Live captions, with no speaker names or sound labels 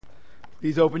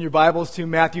Please open your Bibles to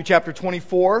Matthew chapter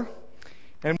 24.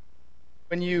 And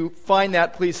when you find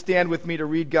that, please stand with me to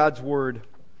read God's Word.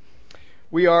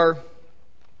 We are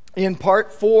in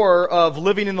part 4 of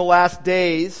Living in the Last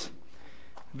Days,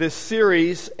 this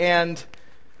series, and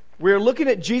we're looking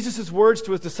at Jesus' words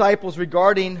to his disciples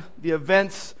regarding the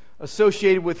events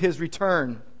associated with his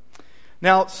return.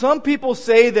 Now, some people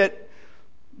say that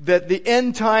the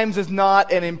end times is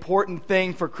not an important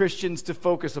thing for Christians to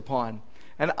focus upon.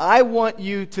 And I want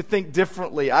you to think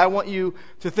differently. I want you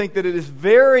to think that it is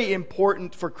very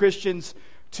important for Christians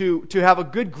to have a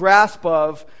good grasp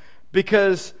of,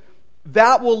 because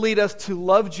that will lead us to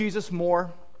love Jesus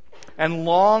more and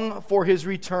long for his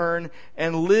return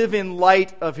and live in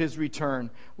light of his return.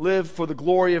 Live for the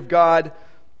glory of God,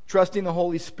 trusting the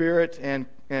Holy Spirit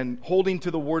and holding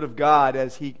to the Word of God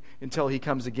until he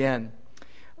comes again.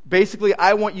 Basically,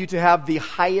 I want you to have the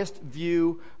highest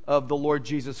view of the Lord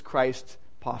Jesus Christ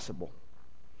possible.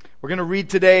 We're going to read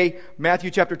today Matthew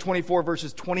chapter 24,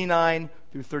 verses 29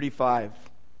 through 35.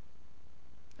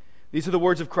 These are the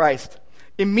words of Christ.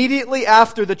 Immediately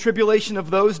after the tribulation of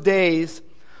those days,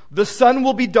 the sun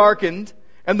will be darkened,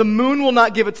 and the moon will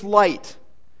not give its light,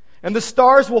 and the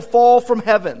stars will fall from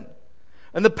heaven,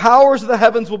 and the powers of the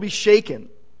heavens will be shaken.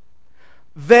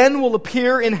 Then will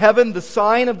appear in heaven the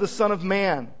sign of the Son of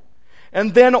Man,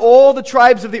 and then all the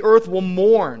tribes of the earth will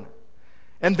mourn,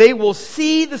 and they will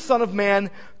see the Son of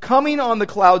Man coming on the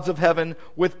clouds of heaven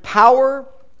with power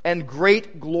and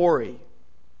great glory.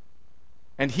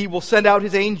 And he will send out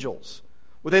his angels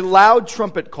with a loud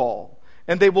trumpet call,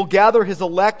 and they will gather his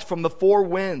elect from the four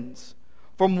winds,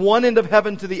 from one end of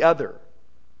heaven to the other.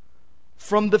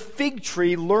 From the fig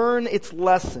tree learn its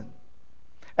lesson.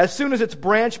 As soon as its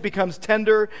branch becomes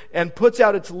tender and puts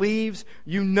out its leaves,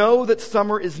 you know that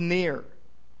summer is near.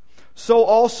 So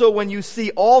also when you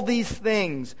see all these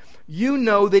things, you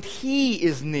know that he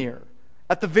is near,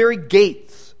 at the very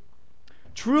gates.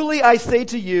 Truly I say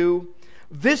to you,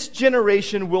 this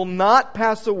generation will not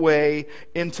pass away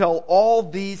until all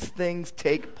these things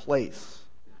take place.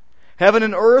 Heaven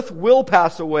and earth will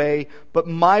pass away, but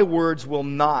my words will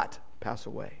not pass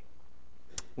away.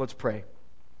 Let's pray.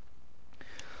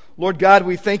 Lord God,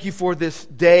 we thank you for this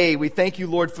day. We thank you,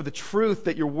 Lord, for the truth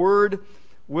that your word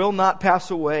will not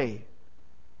pass away.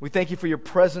 We thank you for your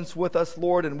presence with us,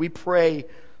 Lord, and we pray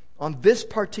on this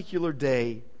particular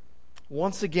day,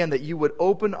 once again, that you would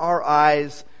open our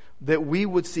eyes, that we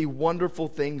would see wonderful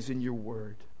things in your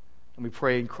word. And we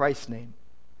pray in Christ's name.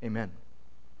 Amen.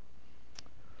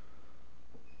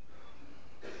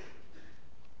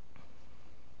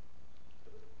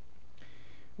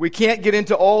 We can't get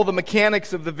into all the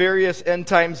mechanics of the various end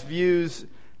times views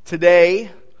today,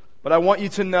 but I want you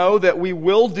to know that we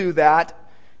will do that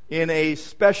in a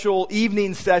special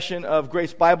evening session of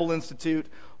Grace Bible Institute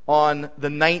on the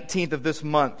 19th of this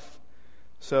month.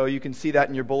 So you can see that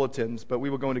in your bulletins, but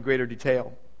we will go into greater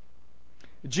detail.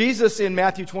 Jesus in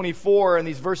Matthew 24, and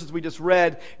these verses we just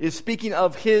read, is speaking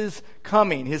of his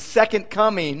coming, his second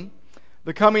coming,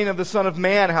 the coming of the Son of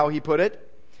Man, how he put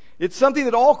it. It's something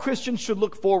that all Christians should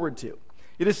look forward to.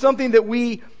 It is something that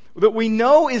we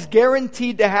know is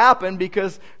guaranteed to happen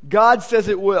because God says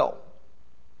it will.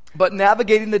 But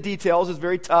navigating the details is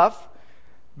very tough,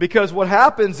 because what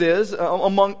happens is,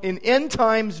 in end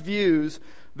times views,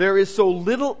 there is so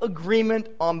little agreement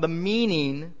on the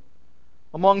meaning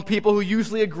among people who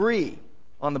usually agree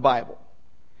on the Bible.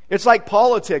 It's like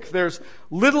politics. There's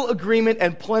little agreement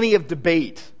and plenty of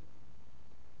debate.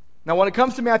 Now, when it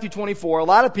comes to Matthew 24, a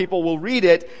lot of people will read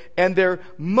it, and they're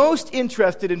most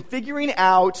interested in figuring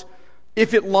out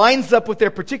if it lines up with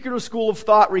their particular school of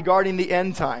thought regarding the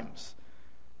end times,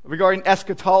 regarding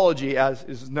eschatology, as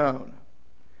is known.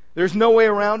 There's no way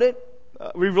around it.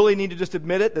 We really need to just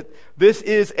admit it, that this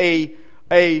is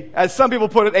as some people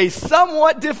put it, a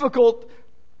somewhat difficult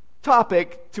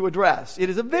topic to address.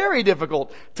 It is a very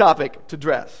difficult topic to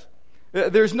address.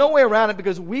 There's no way around it,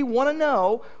 because we want to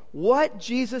know what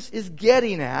Jesus is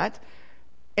getting at,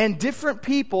 and different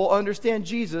people understand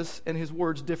Jesus and his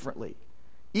words differently.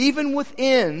 Even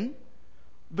within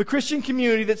the Christian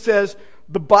community that says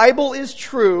the Bible is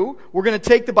true, we're going to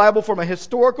take the Bible from a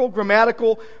historical,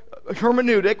 grammatical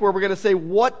hermeneutic, where we're going to say,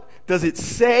 what does it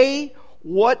say?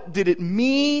 What did it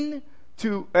mean?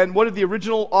 And what did the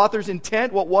original author's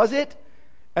intent? What was it?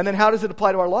 And then how does it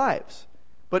apply to our lives?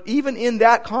 But even in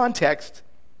that context,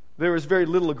 there is very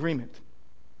little agreement.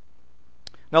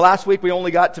 Now, last week we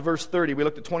only got to verse 30. We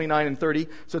looked at 29 and 30.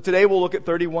 So today we'll look at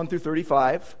 31 through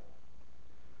 35.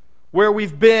 Where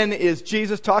we've been is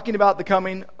Jesus talking about the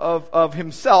coming of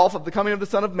himself, of the coming of the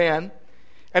Son of Man.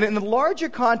 And in the larger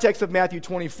context of Matthew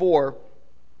 24,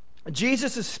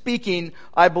 Jesus is speaking,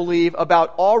 I believe,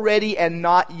 about already and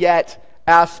not yet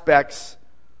aspects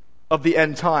of the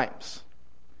end times.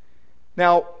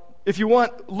 Now, if you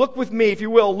want, look with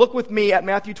me at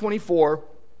Matthew 24.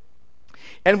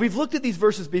 And we've looked at these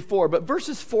verses before, but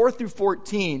verses 4 through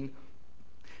 14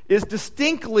 is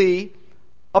distinctly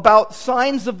about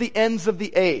signs of the ends of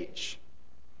the age.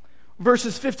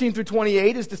 Verses 15 through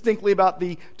 28 is distinctly about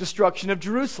the destruction of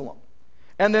Jerusalem.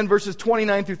 And then verses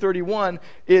 29 through 31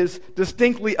 is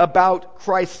distinctly about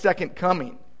Christ's second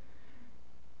coming.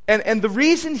 And the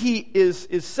reason he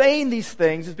is saying these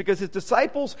things is because his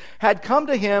disciples had come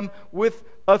to him with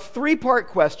a three-part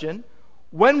question.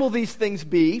 When will these things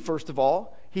be, first of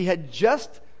all? He had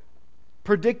just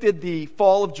predicted the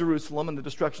fall of Jerusalem and the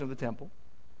destruction of the temple.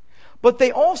 But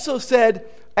they also said,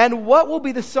 and what will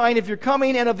be the sign of your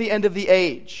coming and of the end of the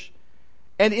age?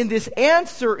 And in this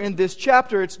answer in this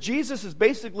chapter, Jesus is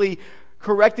basically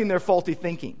correcting their faulty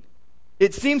thinking.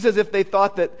 It seems as if they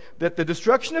thought that the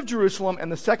destruction of Jerusalem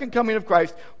and the second coming of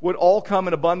Christ would all come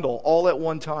in a bundle, all at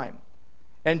one time.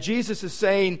 And Jesus is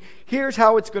saying, here's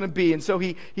how it's going to be. And so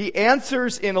he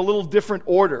answers in a little different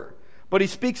order. But he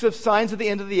speaks of signs of the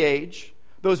end of the age,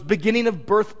 those beginning of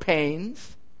birth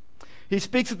pains. He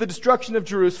speaks of the destruction of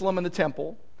Jerusalem and the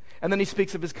temple. And then he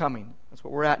speaks of his coming. That's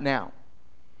what we're at now.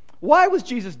 Why was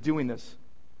Jesus doing this?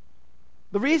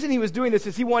 The reason he was doing this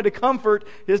is he wanted to comfort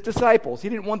his disciples. He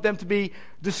didn't want them to be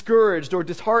discouraged or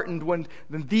disheartened when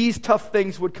these tough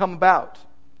things would come about.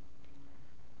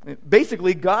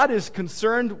 Basically, God is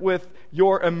concerned with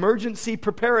your emergency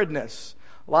preparedness.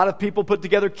 A lot of people put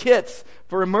together kits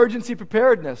for emergency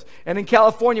preparedness. And in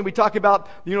California, we talk about,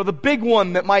 the big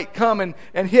one that might come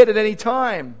and hit at any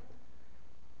time.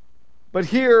 But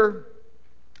here,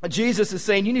 Jesus is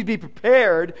saying you need to be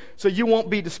prepared so you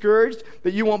won't be discouraged,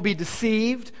 that you won't be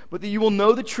deceived, but that you will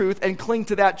know the truth and cling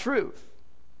to that truth.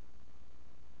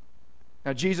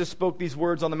 Now, Jesus spoke these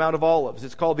words on the Mount of Olives.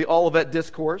 It's called the Olivet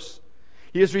Discourse.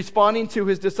 He is responding to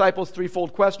his disciples'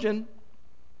 threefold question.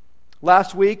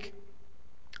 Last week,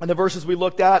 in the verses we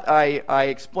looked at, I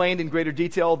explained in greater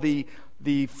detail the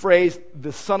phrase,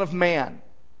 the Son of Man.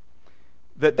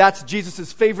 That's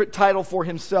Jesus' favorite title for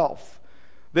himself.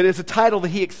 That is a title that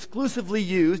he exclusively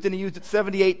used, and he used it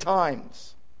 78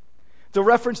 times. It's a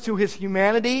reference to his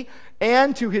humanity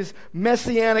and to his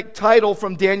messianic title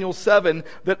from Daniel 7,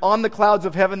 that on the clouds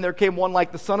of heaven there came one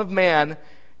like the Son of Man,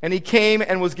 and he came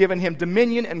and was given him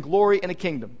dominion and glory and a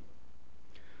kingdom.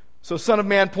 So Son of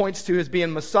Man points to his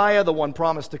being Messiah, the one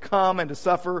promised to come and to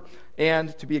suffer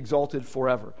and to be exalted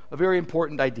forever. A very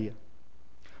important idea.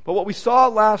 But what we saw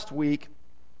last week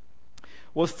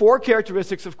was 4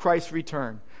 characteristics of Christ's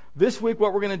return. This week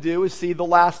what we're going to do is see the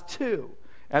last 2.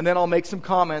 And then I'll make some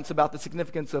comments about the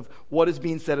significance of what is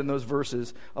being said in those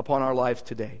verses upon our lives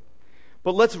today.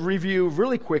 But let's review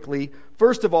really quickly.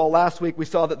 First of all, last week we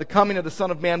saw that the coming of the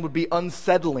Son of Man would be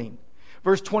unsettling.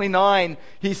 Verse 29,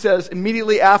 he says,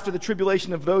 immediately after the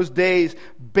tribulation of those days,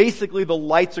 basically the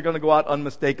lights are going to go out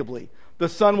unmistakably. The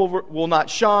sun will not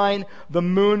shine, the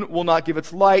moon will not give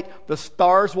its light, the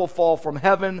stars will fall from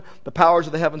heaven, the powers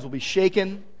of the heavens will be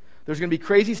shaken. There's going to be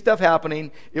crazy stuff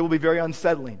happening. It will be very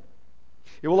unsettling.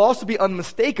 It will also be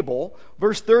unmistakable.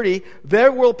 Verse 30,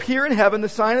 there will appear in heaven the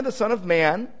sign of the Son of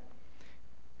Man,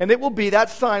 and that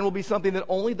sign will be something that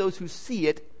only those who see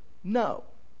it know.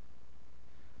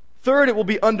 Third, it will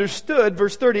be understood.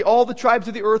 Verse 30, all the tribes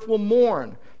of the earth will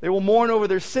mourn. They will mourn over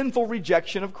their sinful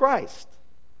rejection of Christ.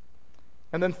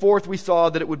 And then fourth, we saw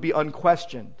that it would be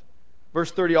unquestioned.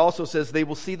 Verse 30 also says, they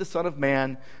will see the Son of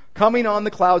Man coming on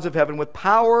the clouds of heaven with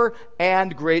power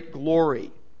and great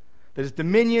glory. That his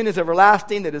dominion is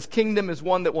everlasting, that his kingdom is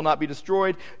one that will not be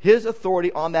destroyed. His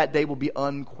authority on that day will be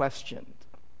unquestioned.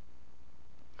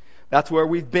 That's where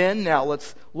we've been. Now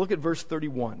let's look at verse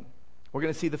 31. We're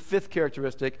going to see the 5th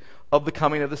characteristic of the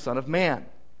coming of the Son of Man.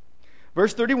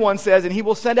 Verse 31 says, and he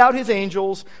will send out his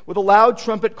angels with a loud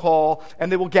trumpet call, and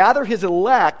they will gather his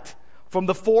elect from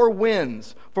the 4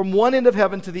 winds, from one end of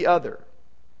heaven to the other.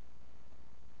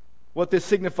 What this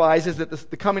signifies is that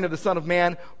the coming of the Son of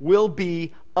Man will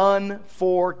be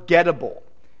unforgettable.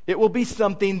 It will be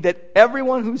something that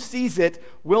everyone who sees it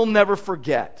will never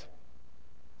forget.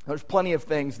 There's plenty of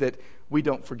things that we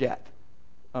don't forget.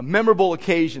 Memorable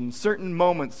occasions, certain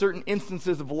moments, certain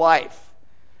instances of life.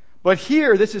 But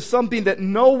here, this is something that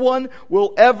no one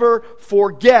will ever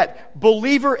forget,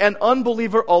 believer and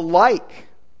unbeliever alike.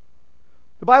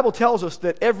 The Bible tells us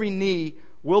that every knee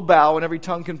will bow and every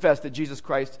tongue confess that Jesus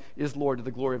Christ is Lord to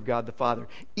the glory of God the Father.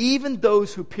 Even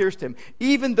those who pierced him,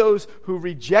 even those who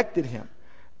rejected him.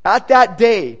 At that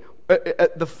day,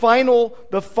 at the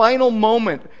final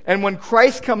moment, and when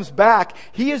Christ comes back,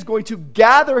 he is going to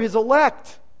gather his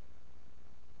elect.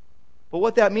 But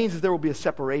what that means is there will be a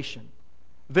separation.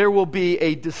 There will be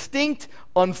a distinct,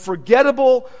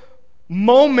 unforgettable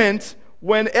moment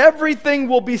when everything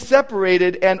will be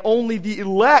separated and only the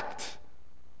elect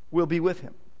will be with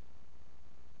him.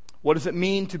 What does it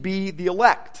mean to be the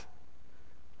elect?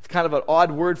 It's kind of an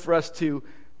odd word for us to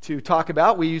talk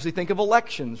about. We usually think of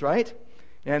elections, right?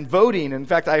 And voting. In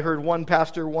fact, I heard one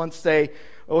pastor once say,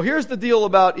 oh, here's the deal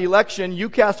about election. You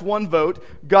cast one vote,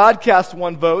 God casts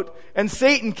one vote, and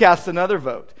Satan casts another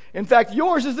vote. In fact,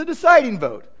 yours is the deciding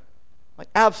vote. Like,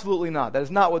 absolutely not. That is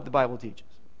not what the Bible teaches.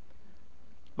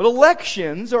 But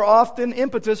elections are often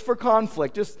impetus for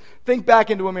conflict. Just think back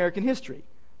into American history.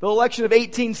 The election of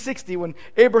 1860, when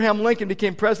Abraham Lincoln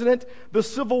became president, the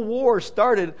Civil War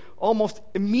started almost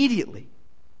immediately.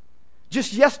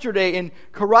 Just yesterday in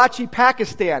Karachi,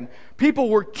 Pakistan, people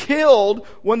were killed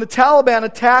when the Taliban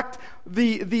attacked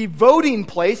the voting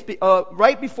place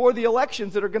right before the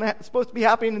elections that are supposed to be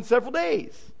happening in several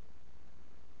days.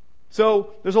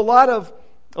 So there's a lot of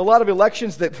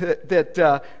elections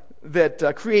that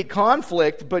create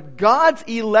conflict, but God's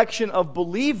election of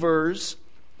believers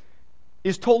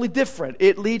is totally different.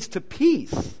 It leads to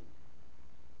peace.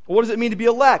 What does it mean to be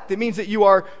elect? It means that you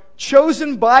are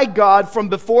chosen by God from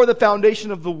before the foundation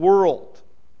of the world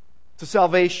to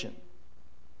salvation.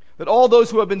 That all those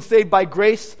who have been saved by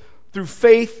grace through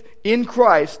faith in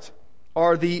Christ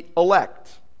are the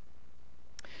elect.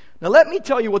 Now let me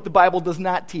tell you what the Bible does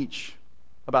not teach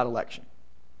about election.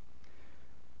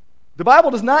 The Bible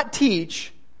does not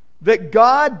teach that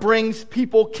God brings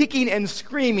people kicking and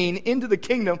screaming into the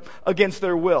kingdom against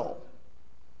their will.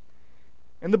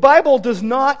 And the Bible does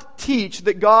not teach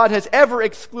that God has ever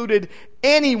excluded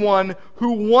anyone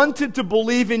who wanted to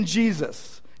believe in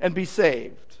Jesus and be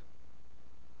saved.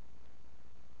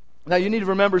 Now you need to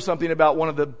remember something about one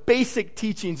of the basic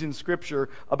teachings in Scripture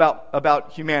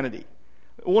about humanity.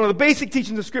 One of the basic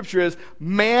teachings of Scripture is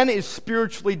man is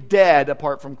spiritually dead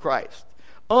apart from Christ,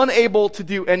 unable to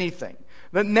do anything.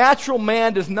 The natural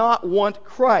man does not want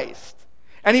Christ.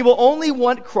 And he will only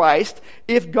want Christ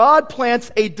if God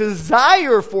plants a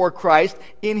desire for Christ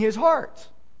in his heart.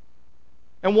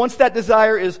 And once that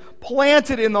desire is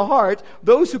planted in the heart,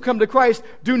 those who come to Christ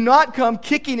do not come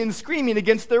kicking and screaming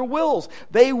against their wills.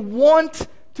 They want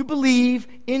to believe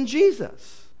in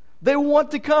Jesus. They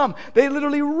want to come. They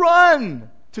literally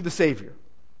run to the Savior.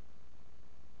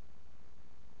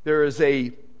 There is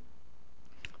a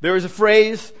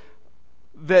phrase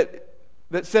that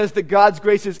says that God's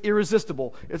grace is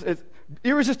irresistible. It's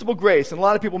irresistible grace, and a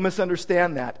lot of people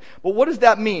misunderstand that. But what does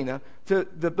that mean?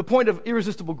 The point of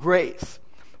irresistible grace.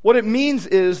 What it means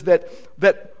is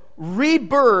that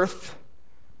rebirth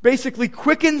basically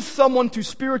quickens someone to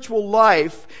spiritual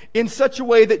life in such a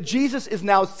way that Jesus is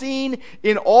now seen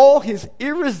in all his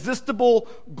irresistible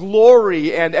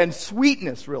glory and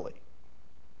sweetness, really.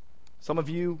 Some of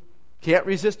you can't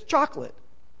resist chocolate.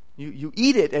 You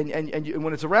eat it, and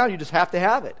when it's around, you just have to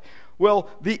have it. Well,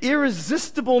 the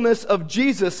irresistibleness of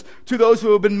Jesus to those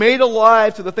who have been made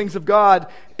alive to the things of God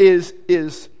is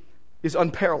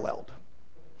unparalleled.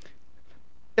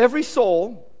 Every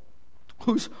soul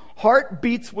whose heart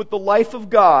beats with the life of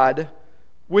God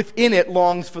within it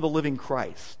longs for the living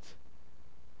Christ.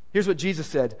 Here's what Jesus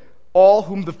said: all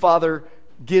whom the Father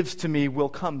gives to me will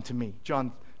come to me.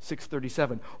 John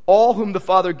 6:37. All whom the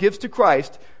Father gives to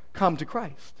Christ come to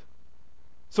Christ.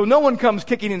 So no one comes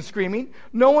kicking and screaming,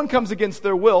 no one comes against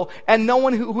their will, and no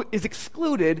one who is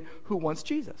excluded who wants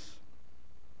Jesus.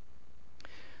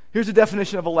 Here's a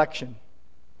definition of election: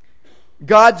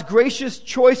 God's gracious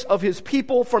choice of his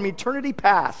people from eternity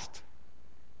past,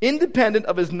 independent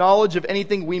of his knowledge of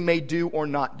anything we may do or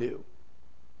not do.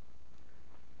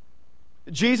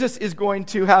 Jesus is going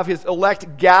to have his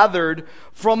elect gathered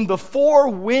from the four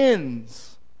winds.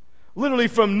 Literally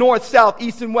from north, south,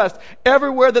 east, and west,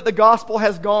 everywhere that the gospel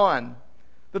has gone.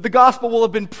 That the gospel will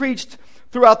have been preached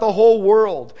throughout the whole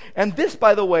world. And this,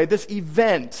 by the way, this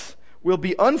event will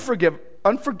be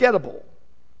unforgettable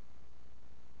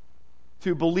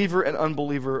to believer and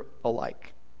unbeliever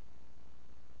alike.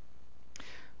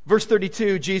 Verse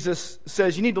 32, Jesus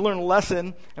says, you need to learn a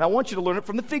lesson, and I want you to learn it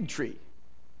from the fig tree.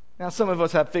 Now, some of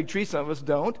us have fig trees, some of us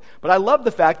don't. But I love the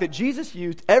fact that Jesus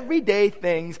used everyday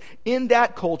things in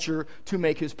that culture to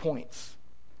make his points.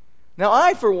 Now,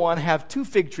 I, for one, have 2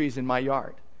 fig trees in my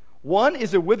yard. One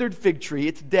is a withered fig tree.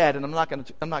 It's dead, and I'm not going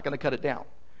to cut it down.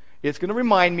 It's going to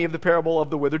remind me of the parable of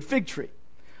the withered fig tree.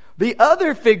 The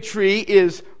other fig tree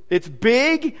is It's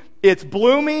big, it's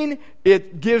blooming,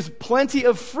 it gives plenty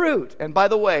of fruit. And by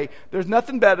the way, there's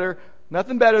nothing better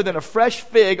than a fresh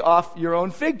fig off your own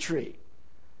fig tree.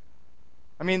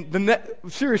 I mean,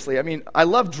 seriously, I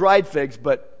love dried figs,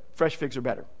 but fresh figs are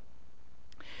better.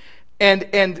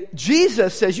 And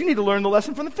Jesus says you need to learn the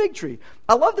lesson from the fig tree.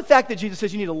 I love the fact that Jesus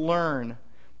says you need to learn.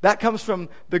 That comes from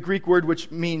the Greek word which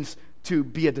means to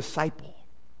be a disciple.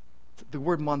 The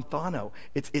word monthano.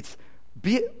 It's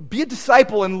be a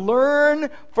disciple and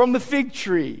learn from the fig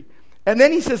tree. And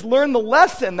then he says learn the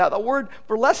lesson. Now the word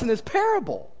for lesson is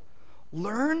parable.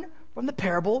 Learn from the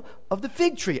parable of the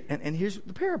fig tree. And here's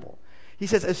the parable. He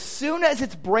says, as soon as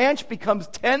its branch becomes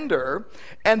tender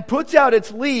and puts out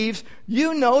its leaves,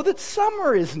 you know that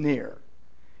summer is near.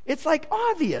 It's like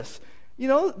obvious. You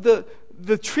know,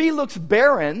 the tree looks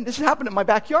barren. This happened in my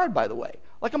backyard, by the way,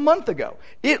 like a month ago.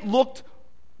 It looked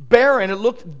barren. It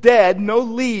looked dead, no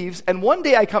leaves. And one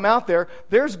day I come out there,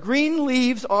 there's green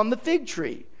leaves on the fig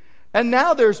tree. And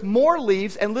now there's more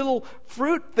leaves and little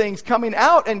fruit things coming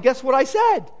out. And guess what I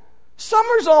said?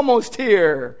 Summer's almost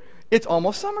here. It's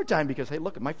almost summertime because, hey,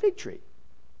 look at my fig tree.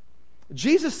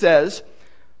 Jesus says,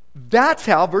 that's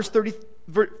how, verse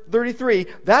 33,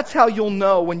 that's how you'll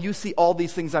know when you see all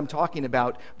these things I'm talking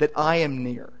about that I am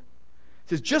near. It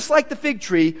says, just like the fig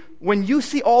tree, when you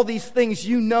see all these things,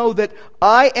 you know that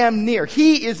I am near.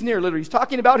 He is near. Literally, he's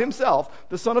talking about himself,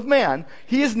 the Son of Man.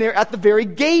 He is near at the very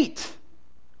gate.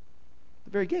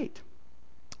 The very gate.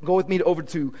 Go with me over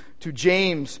to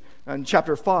James in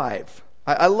chapter 5.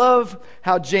 I love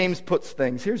how James puts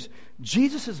things. Here's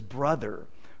Jesus' brother,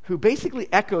 who basically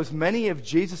echoes many of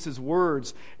Jesus'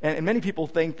 words. And many people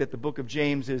think that the book of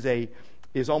James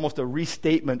is almost a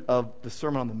restatement of the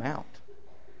Sermon on the Mount.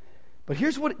 But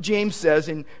here's what James says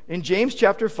in James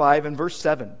chapter 5 and verse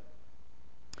 7.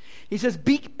 He says,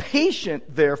 be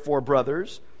patient, therefore,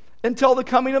 brothers, until the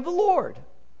coming of the Lord.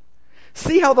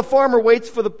 See how the farmer waits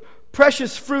for the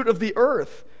precious fruit of the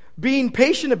earth, being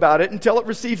patient about it until it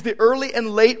receives the early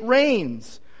and late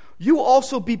rains. You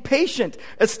also be patient.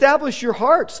 Establish your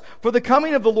hearts, for the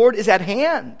coming of the Lord is at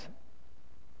hand.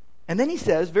 And then he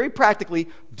says, very practically,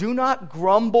 do not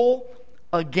grumble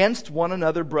against one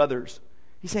another, brothers.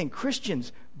 He's saying,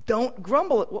 Christians, don't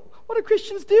grumble. What do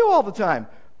Christians do all the time?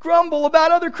 Grumble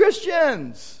about other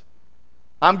Christians.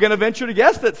 I'm going to venture to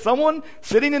guess that someone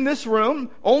sitting in this room,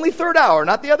 only third hour,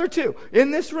 not the other two, in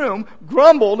this room,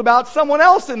 grumbled about someone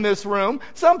else in this room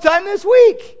sometime this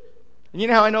week. And you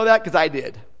know how I know that? Because I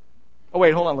did. Oh,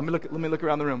 wait, hold on. Let me look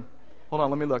around the room. Hold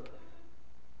on, let me look.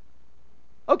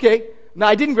 Okay. Now,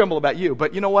 I didn't grumble about you,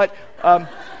 but you know what? I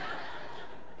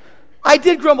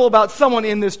did grumble about someone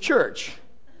in this church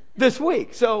this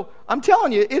week. So I'm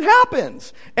telling you, it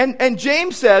happens. And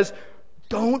James says,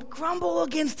 don't grumble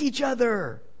against each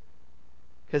other.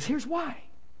 Because here's why.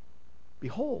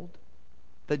 Behold,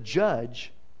 the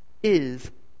judge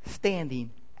is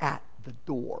standing at the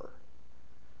door.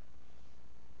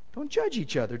 Don't judge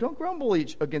each other. Don't grumble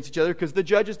against each other because the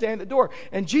judge is standing at the door.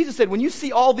 And Jesus said, when you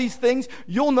see all these things,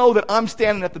 you'll know that I'm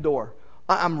standing at the door.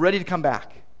 I'm ready to come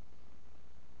back.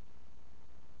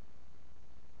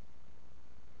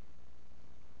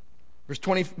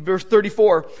 Verse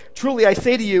 34, truly I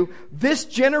say to you, this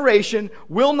generation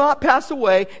will not pass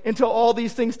away until all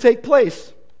these things take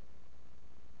place.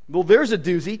 Well, there's a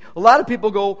doozy. A lot of people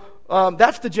go,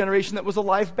 that's the generation that was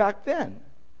alive back then.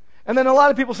 And then a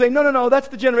lot of people say, no, that's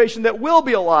the generation that will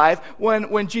be alive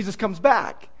when Jesus comes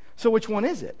back. So which one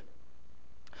is it?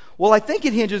 Well, I think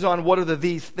it hinges on what are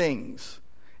these things.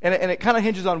 And it kind of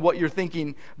hinges on what you're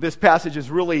thinking this passage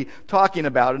is really talking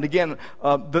about. And again,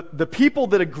 the people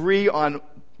that agree on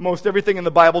most everything in the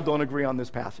Bible don't agree on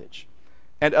this passage.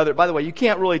 And by the way, you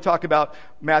can't really talk about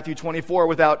Matthew 24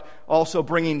 without also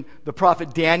bringing the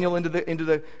prophet Daniel into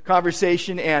the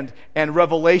conversation and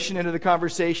Revelation into the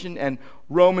conversation and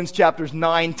Romans chapters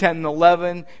 9, 10, and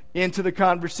 11 into the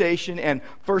conversation and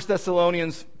 1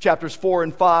 Thessalonians chapters 4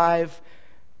 and 5.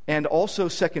 And also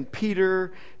 2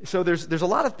 Peter. So there's a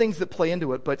lot of things that play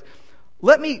into it. But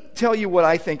let me tell you what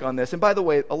I think on this. And by the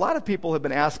way, a lot of people have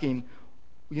been asking,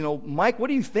 Mike, what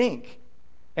do you think?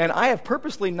 And I have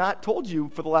purposely not told you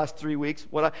for the last 3 weeks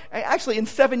actually in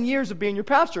 7 years of being your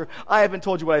pastor, I haven't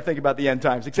told you what I think about the end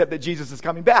times, except that Jesus is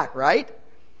coming back, right?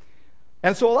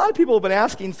 And so a lot of people have been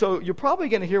asking, so you're probably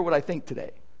going to hear what I think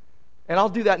today. And I'll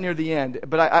do that near the end.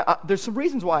 But there's some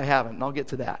reasons why I haven't, and I'll get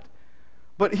to that.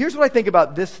 But here's what I think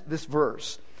about this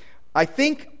verse. I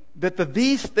think that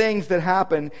these things that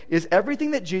happen is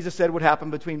everything that Jesus said would happen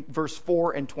between verse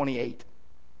 4 and 28.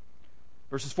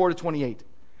 Verses 4 to 28.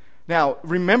 Now,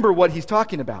 remember what he's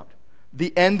talking about.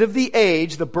 the end of the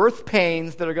age, the birth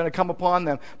pains that are going to come upon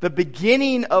them, the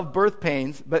beginning of birth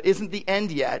pains, but isn't the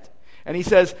end yet. And he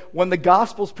says, when the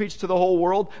gospel's preached to the whole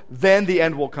world, then the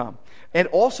end will come. And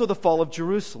also the fall of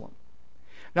Jerusalem.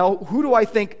 Now, who do I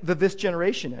think that this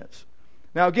generation is?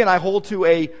 Now, again, I hold to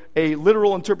a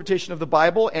literal interpretation of the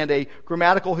Bible and a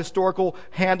grammatical, historical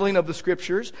handling of the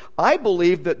Scriptures. I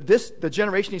believe that the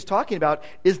generation he's talking about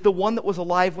is the one that was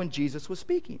alive when Jesus was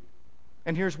speaking.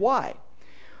 And here's why.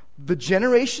 The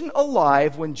generation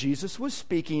alive when Jesus was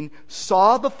speaking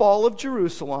saw the fall of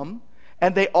Jerusalem,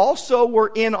 and they also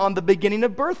were in on the beginning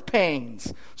of birth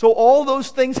pains. So all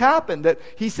those things happened that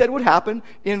he said would happen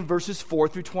in verses 4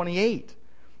 through 28.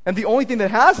 And the only thing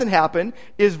that hasn't happened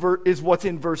is what's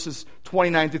in verses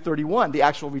 29 through 31, the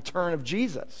actual return of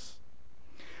Jesus.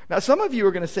 Now, some of you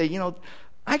are going to say,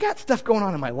 I got stuff going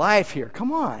on in my life here.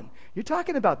 Come on. You're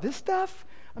talking about this stuff?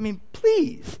 I mean,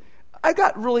 please. I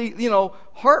got really,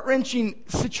 heart-wrenching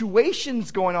situations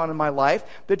going on in my life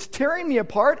that's tearing me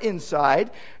apart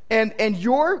inside, and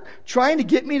you're trying to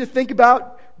get me to think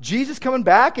about Jesus coming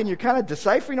back, and you're kind of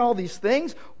deciphering all these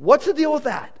things. What's the deal with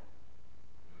that?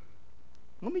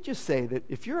 Let me just say that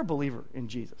if you're a believer in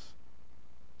Jesus,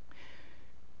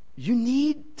 you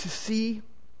need to see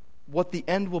what the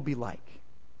end will be like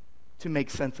to make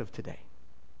sense of today.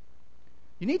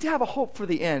 You need to have a hope for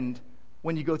the end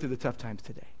when you go through the tough times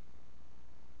today.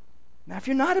 Now, if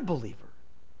you're not a believer,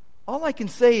 all I can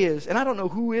say is, and I don't know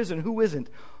who is and who isn't,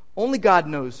 only God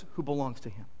knows who belongs to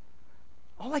him.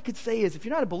 All I could say is, if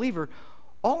you're not a believer,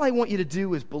 all I want you to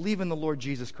do is believe in the Lord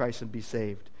Jesus Christ and be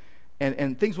saved.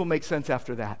 And things will make sense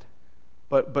after that.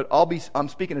 But I'm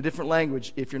speaking a different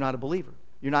language if you're not a believer.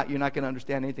 You're not going to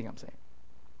understand anything I'm saying.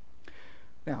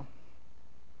 Now,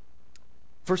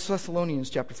 1 Thessalonians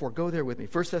chapter 4. Go there with me.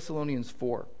 1 Thessalonians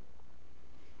 4.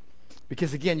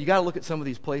 Because again, you got to look at some of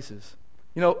these places.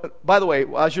 By the way,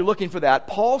 as you're looking for that,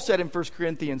 Paul said in 1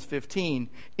 Corinthians 15,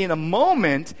 in a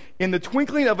moment, in the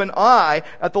twinkling of an eye,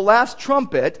 at the last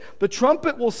trumpet, the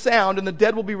trumpet will sound and the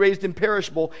dead will be raised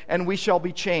imperishable and we shall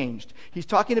be changed. He's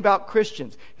talking about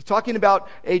Christians. He's talking about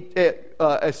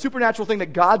a supernatural thing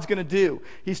that God's going to do.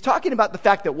 He's talking about the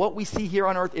fact that what we see here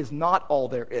on earth is not all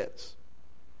there is.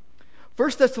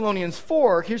 1 Thessalonians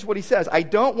 4, here's what he says. I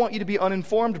don't want you to be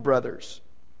uninformed, brothers.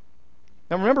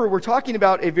 Now remember, we're talking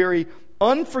about a very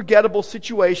unforgettable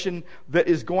situation that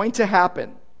is going to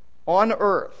happen on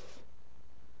earth.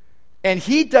 And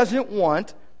he doesn't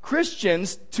want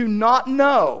Christians to not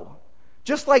know.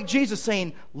 Just like Jesus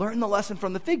saying, learn the lesson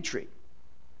from the fig tree.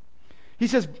 He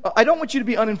says, I don't want you to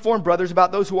be uninformed, brothers,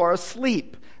 about those who are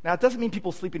asleep. Now, it doesn't mean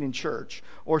people sleeping in church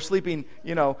or sleeping,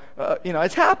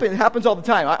 it's happened. It happens all the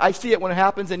time. I see it when it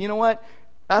happens, and you know what?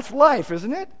 That's life,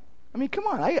 isn't it? I mean, come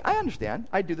on. I understand.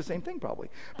 I'd do the same thing probably.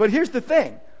 But here's the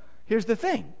thing.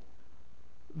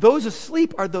 Those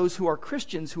asleep are those who are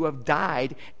Christians who have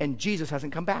died and Jesus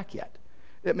hasn't come back yet.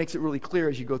 That makes it really clear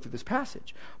as you go through this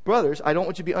passage. Brothers, I don't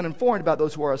want you to be uninformed about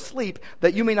those who are asleep,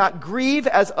 that you may not grieve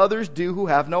as others do who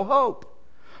have no hope.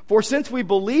 For since we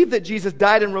believe that Jesus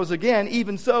died and rose again,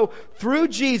 even so, through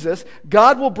Jesus,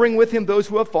 God will bring with him those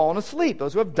who have fallen asleep,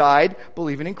 those who have died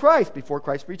believing in Christ before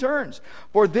Christ returns.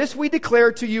 For this we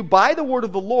declare to you by the word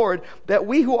of the Lord, that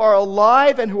we who are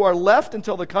alive and who are left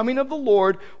until the coming of the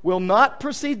Lord will not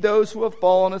precede those who have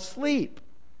fallen asleep.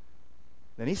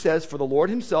 Then he says, for the Lord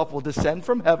himself will descend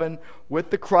from heaven with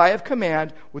the cry of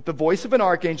command, with the voice of an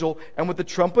archangel, and with the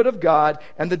trumpet of God,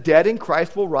 and the dead in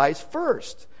Christ will rise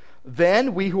first.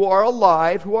 Then we who are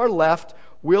alive, who are left,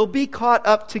 will be caught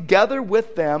up together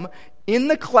with them in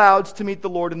the clouds to meet the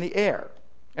Lord in the air.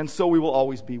 And so we will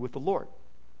always be with the Lord.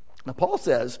 Now Paul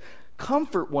says,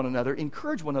 comfort one another,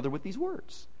 encourage one another with these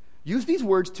words. Use these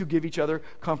words to give each other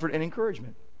comfort and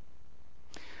encouragement.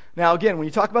 Now again, when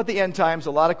you talk about the end times,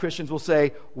 a lot of Christians will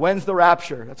say, when's the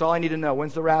rapture? That's all I need to know.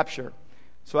 When's the rapture?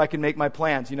 So I can make my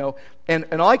plans,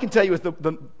 And all I can tell you is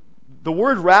the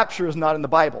word rapture is not in the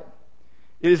Bible.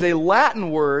 It is a Latin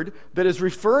word that is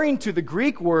referring to the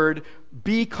Greek word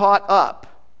be caught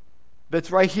up.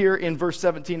 That's right here in verse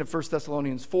 17 of 1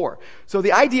 Thessalonians 4. So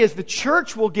the idea is the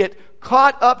church will get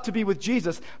caught up to be with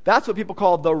Jesus. That's what people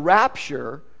call the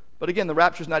rapture. But again, the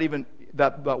rapture is not even,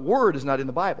 that word is not in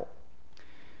the Bible.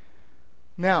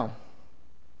 Now,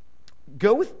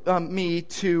 go with me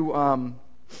to,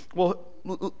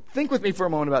 think with me for a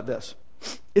moment about this.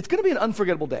 It's going to be an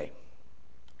unforgettable day,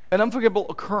 an unforgettable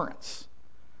occurrence.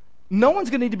 No one's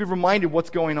going to need to be reminded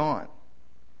what's going on.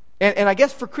 And I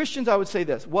guess for Christians, I would say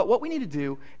this. What we need to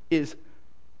do is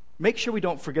make sure we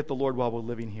don't forget the Lord while we're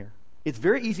living here. It's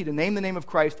very easy to name the name of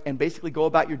Christ and basically go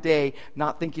about your day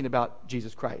not thinking about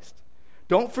Jesus Christ.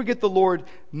 Don't forget the Lord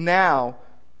now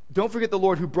Don't forget the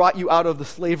Lord who brought you out of the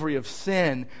slavery of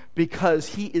sin, because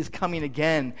he is coming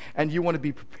again and you want to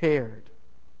be prepared.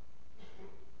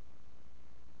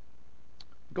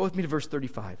 Go with me to verse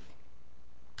 35.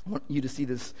 I want you to see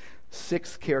this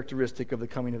sixth characteristic of the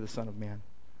coming of the Son of Man.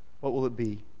 What will it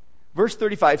be? Verse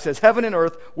 35 says, heaven and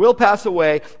earth will pass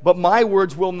away, but my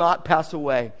words will not pass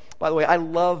away. By the way, I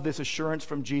love this assurance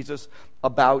from Jesus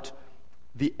about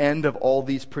the end of all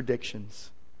these predictions.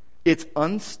 It's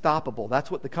unstoppable.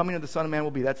 That's what the coming of the Son of Man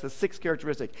will be. That's the sixth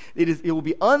characteristic. It will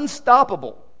be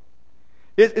unstoppable.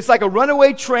 It's like a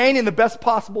runaway train in the best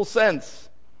possible sense.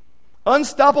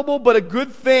 Unstoppable, but a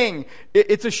good thing.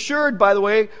 It's assured, by the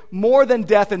way, more than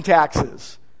death and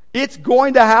taxes. It's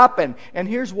going to happen. And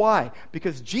here's why.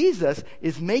 Because Jesus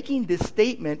is making this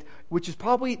statement, which is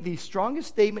probably the strongest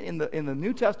statement in the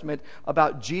New Testament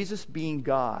about Jesus being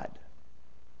God.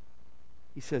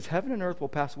 He says, heaven and earth will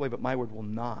pass away, but my word will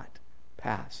not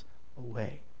pass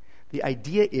away. The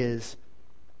idea is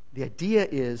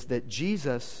that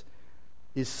Jesus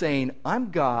is saying,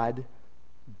 I'm God,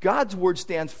 God's word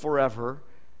stands forever,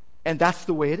 and that's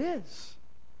the way it is.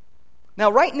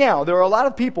 Now, right now, there are a lot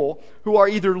of people who are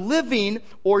either living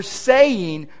or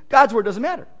saying God's word doesn't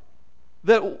matter.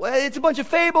 That it's a bunch of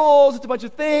fables, it's a bunch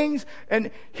of things. And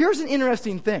here's an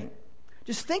interesting thing.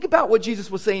 Just think about what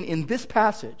Jesus was saying in this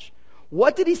passage.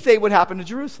 What did he say would happen to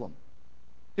Jerusalem?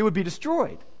 It would be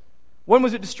destroyed. When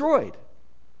was it destroyed?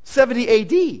 70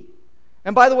 A.D.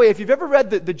 And by the way, if you've ever read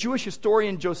the Jewish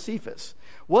historian Josephus,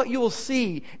 what you will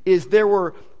see is there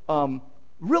were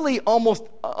really almost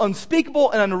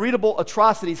unspeakable and unreadable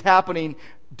atrocities happening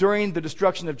during the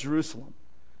destruction of Jerusalem.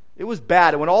 It was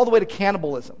bad. It went all the way to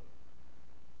cannibalism.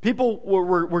 People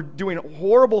were doing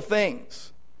horrible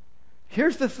things.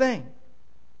 Here's the thing.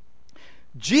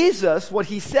 Jesus, what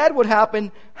he said would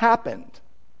happen, happened.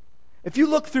 If you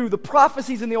look through the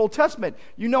prophecies in the Old Testament,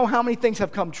 you know how many things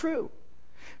have come true.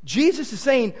 Jesus is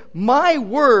saying, my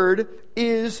word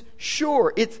is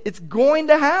sure. It's going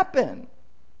to happen.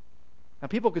 Now,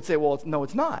 people could say, well, no,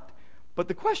 it's not. But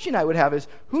the question I would have is,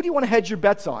 who do you want to hedge your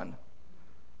bets on?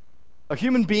 A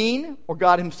human being or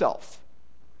God himself?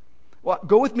 Well,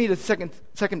 go with me to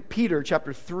 2 Peter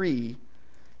chapter 3,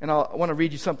 and I want to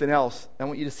read you something else. I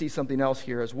want you to see something else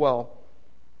here as well.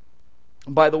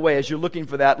 And by the way, as you're looking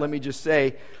for that, let me just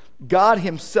say, God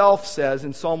himself says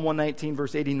in Psalm 119,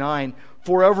 verse 89,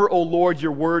 forever, O Lord,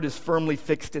 your word is firmly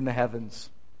fixed in the heavens.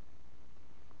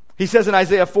 He says in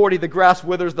Isaiah 40, the grass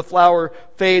withers, the flower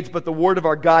fades, but the word of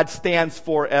our God stands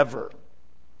forever.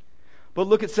 But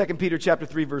look at 2 Peter chapter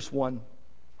 3, verse 1.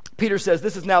 Peter says,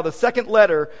 this is now the second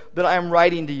letter that I am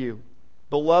writing to you,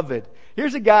 beloved.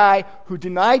 Here's a guy who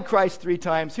denied Christ 3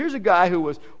 times. Here's a guy who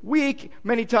was weak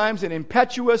many times and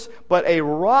impetuous, but a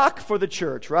rock for the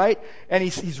church, right? And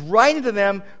he's writing to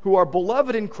them who are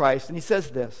beloved in Christ, and he says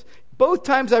this, both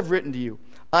times I've written to you,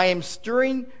 I am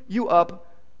stirring you up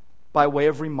by way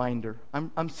of reminder.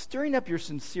 I'm stirring up your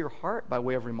sincere heart by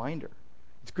way of reminder.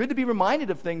 It's good to be reminded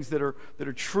of things that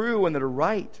are true and that are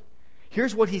right.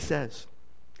 Here's what he says.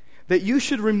 That you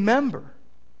should remember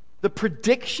the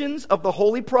predictions of the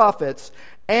holy prophets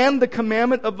and the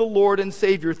commandment of the Lord and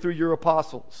Savior through your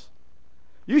apostles.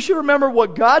 You should remember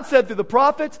what God said through the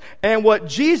prophets and what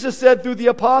Jesus said through the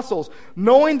apostles,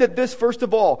 knowing that this, first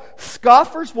of all,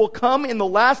 scoffers will come in the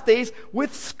last days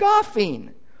with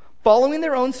scoffing, following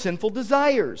their own sinful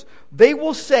desires. They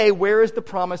will say, where is the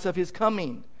promise of his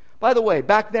coming? By the way,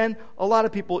 back then, a lot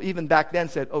of people even back then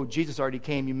said, oh, Jesus already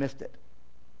came, you missed it.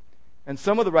 And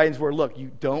some of the writings were, look,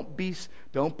 you don't be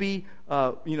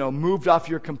moved off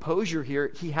your composure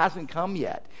here. He hasn't come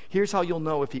yet. Here's how you'll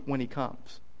know when he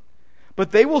comes.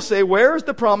 But they will say, where is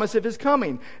the promise of his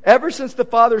coming? Ever since the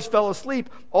fathers fell asleep,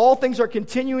 all things are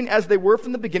continuing as they were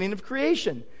from the beginning of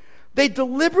creation. They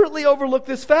deliberately overlook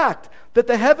this fact, that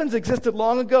the heavens existed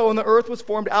long ago and the earth was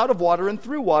formed out of water and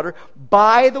through water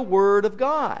by the word of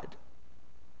God.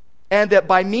 And that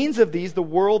by means of these, the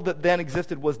world that then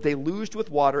existed was deluged with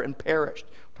water and perished.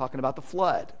 We're talking about the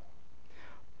flood.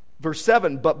 Verse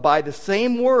 7, but by the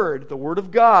same word, the word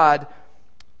of God,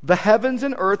 the heavens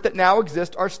and earth that now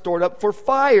exist are stored up for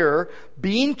fire,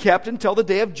 being kept until the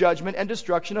day of judgment and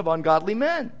destruction of ungodly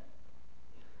men.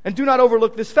 And do not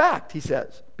overlook this fact, he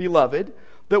says, beloved,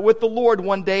 that with the Lord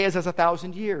 1 day is as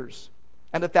 1,000 years,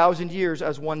 and 1,000 years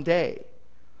as 1 day.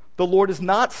 The Lord is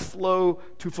not slow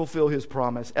to fulfill his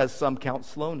promise, as some count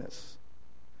slowness,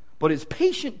 but is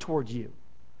patient toward you,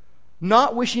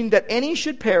 not wishing that any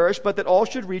should perish, but that all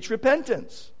should reach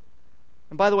repentance.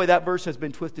 And by the way, that verse has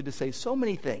been twisted to say so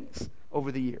many things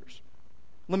over the years.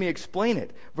 Let me explain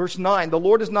it. Verse 9, the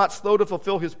Lord is not slow to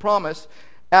fulfill his promise,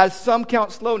 as some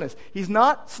count slowness. He's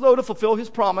not slow to fulfill his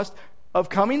promise of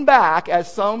coming back,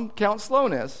 as some count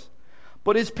slowness,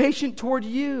 but is patient toward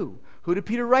you. Who did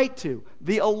Peter write to?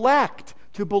 The elect,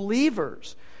 to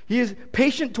believers. He is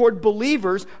patient toward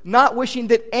believers, not wishing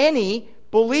that any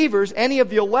believers, any of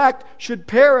the elect, should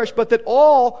perish, but that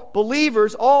all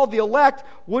believers, all the elect,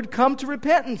 would come to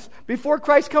repentance before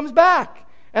Christ comes back.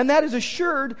 And that is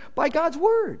assured by God's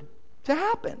word to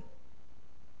happen.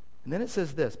 And then it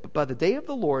says this, but by the day of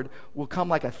the Lord will come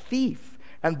like a thief,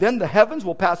 and then the heavens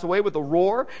will pass away with a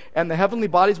roar, and the heavenly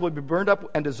bodies will be burned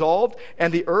up and dissolved,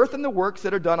 and the earth and the works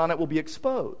that are done on it will be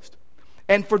exposed.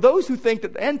 And for those who think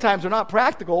that the end times are not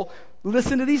practical,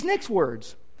 listen to these next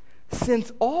words.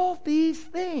 Since all these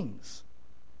things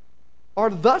are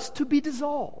thus to be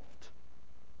dissolved,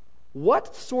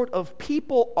 what sort of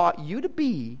people ought you to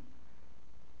be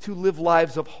to live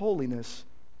lives of holiness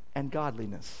and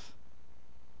godliness,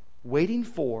 waiting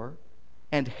for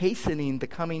and hastening the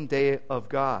coming day of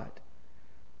God,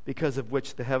 because of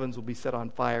which the heavens will be set on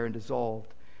fire and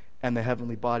dissolved, and the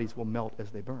heavenly bodies will melt as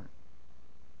they burn.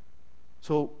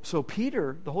 So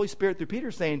Peter, the Holy Spirit through Peter,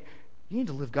 is saying, you need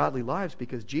to live godly lives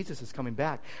because Jesus is coming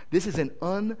back. This is an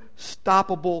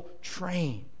unstoppable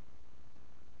train.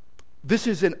 This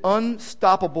is an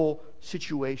unstoppable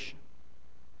situation.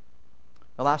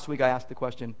 Now, last week I asked the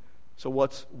question, so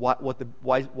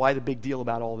why the big deal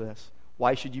about all this?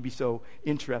 Why should you be so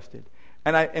interested?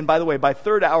 And by the way, by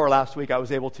third hour last week, I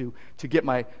was able to get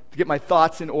my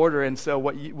thoughts in order. And so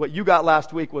what you got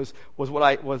last week was what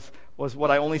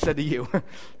I only said to you.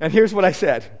 And here's what I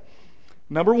said.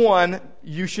 Number one,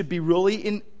 you should be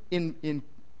really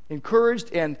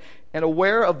encouraged and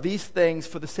aware of these things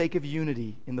for the sake of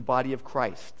unity in the body of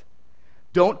Christ.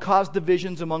 Don't cause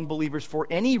divisions among believers for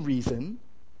any reason,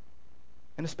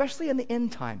 and especially in the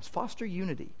end times. Foster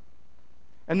unity.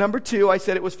 And number two, I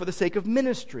said it was for the sake of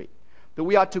ministry, that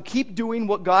we ought to keep doing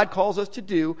what God calls us to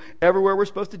do everywhere we're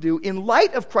supposed to do in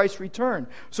light of Christ's return,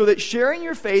 so that sharing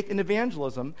your faith in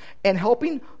evangelism and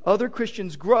helping other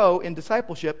Christians grow in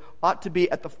discipleship ought to be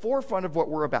at the forefront of what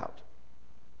we're about.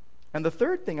 And the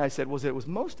third thing I said was that it was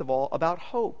most of all about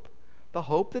hope. The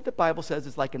hope that the Bible says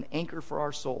is like an anchor for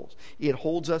our souls. It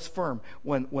holds us firm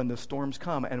when the storms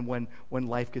come and when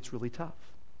life gets really tough.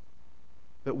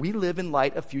 But we live in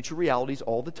light of future realities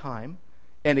all the time,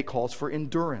 and it calls for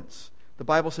endurance. The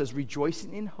Bible says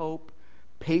rejoicing in hope,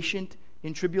 patient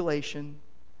in tribulation.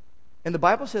 And the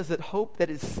Bible says that hope that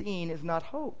is seen is not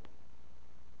hope.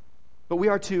 But we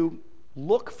are to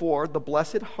look for the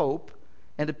blessed hope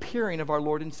and appearing of our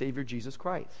Lord and Savior Jesus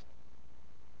Christ.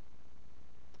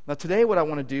 Now today what I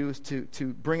want to do is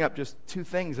to bring up just two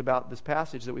things about this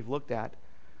passage that we've looked at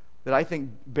that I think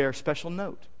bear special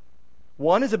note.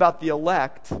 One is about the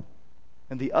elect,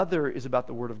 and the other is about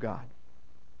the Word of God.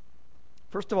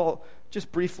 First of all,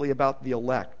 just briefly about the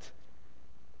elect.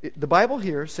 The Bible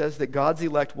here says that God's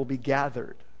elect will be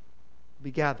gathered. Be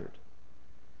gathered.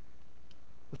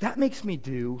 What that makes me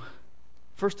do,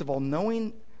 first of all,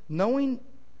 knowing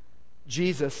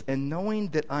Jesus and knowing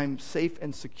that I'm safe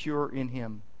and secure in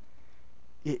Him,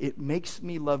 it makes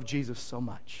me love Jesus so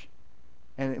much.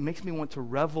 And it makes me want to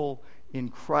revel in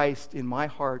Christ in my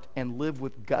heart and live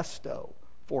with gusto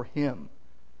for Him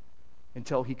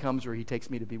until He comes or He takes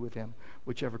me to be with Him,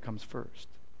 whichever comes first.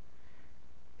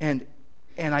 And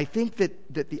I think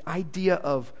that the idea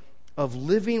of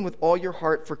living with all your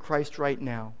heart for Christ right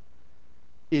now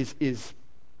is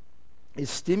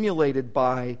stimulated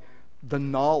by the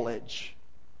knowledge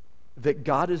that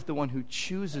God is the one who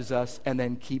chooses us and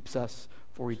then keeps us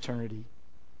for eternity.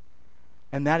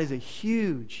 And that is a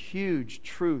huge, huge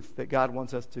truth that God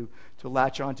wants us to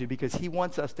latch onto, because He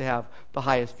wants us to have the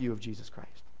highest view of Jesus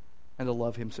Christ and to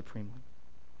love Him supremely.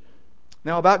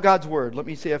 Now, about God's Word, let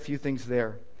me say a few things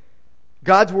there.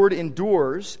 God's Word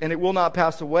endures, and it will not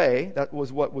pass away. That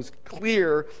was what was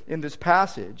clear in this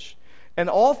passage. And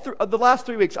all the last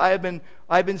 3 weeks, I've been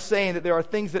saying that there are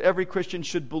things that every Christian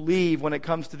should believe when it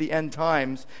comes to the end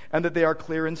times, and that they are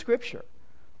clear in Scripture.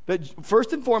 That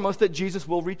first and foremost, that Jesus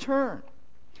will return.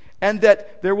 And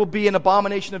that there will be an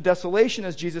abomination of desolation,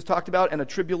 as Jesus talked about, and a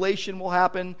tribulation will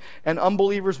happen, and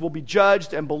unbelievers will be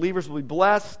judged, and believers will be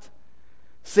blessed.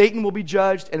 Satan will be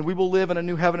judged, and we will live in a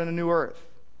new heaven and a new earth.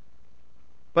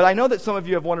 But I know that some of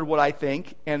you have wondered what I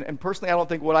think, and personally I don't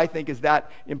think what I think is that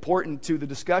important to the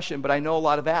discussion, but I know a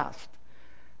lot have asked.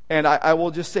 And I will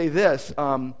just say this,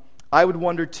 I would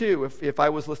wonder too, if I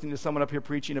was listening to someone up here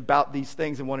preaching about these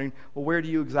things and wondering, well, where do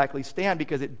you exactly stand?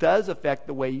 Because it does affect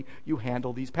the way you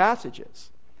handle these passages.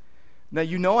 Now,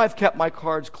 you know I've kept my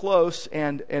cards close,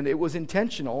 and it was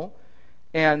intentional.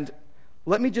 And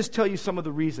let me just tell you some of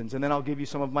the reasons, and then I'll give you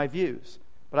some of my views.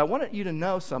 But I want you to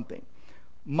know something.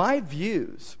 My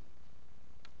views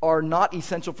are not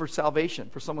essential for salvation,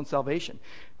 for someone's salvation.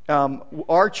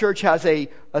 Our church has a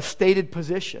stated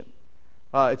position.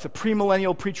 It's a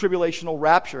premillennial, pre-tribulational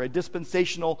rapture, a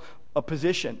dispensational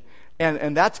position.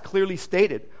 And that's clearly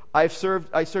stated. I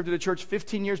served at a church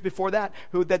 15 years before that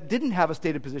that didn't have a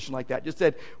stated position like that. Just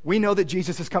said, we know that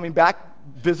Jesus is coming back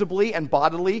visibly and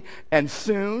bodily and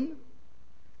soon,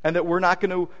 and that we're not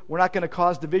going to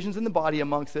cause divisions in the body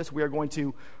amongst this. We are going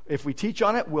to, if we teach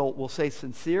on it, we'll say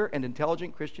sincere and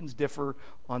intelligent Christians differ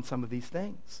on some of these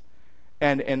things.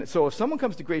 And so if someone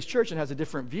comes to Grace Church and has a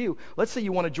different view, let's say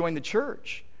you want to join the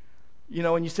church,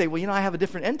 and you say, well, I have a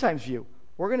different end times view.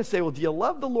 We're going to say, well, do you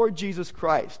love the Lord Jesus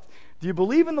Christ? Do you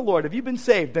believe in the Lord? Have you been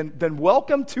saved? Then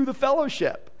welcome to the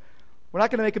fellowship. We're not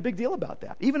going to make a big deal about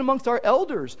that. Even amongst our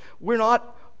elders, we're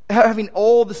not having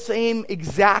all the same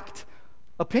exact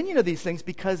opinion of these things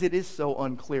because it is so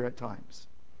unclear at times.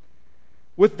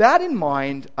 With that in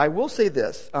mind, I will say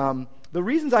this. The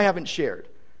reasons I haven't shared,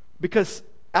 because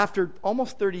after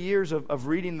almost 30 years of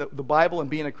reading the Bible and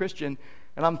being a Christian,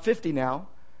 and I'm 50 now,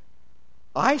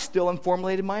 I still am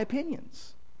formulating my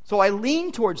opinions. So I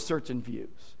lean towards certain views.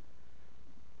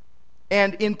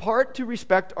 And in part to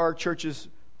respect our church's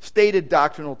stated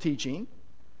doctrinal teaching,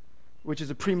 which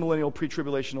is a premillennial,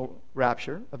 pre-tribulational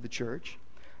rapture of the church,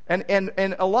 and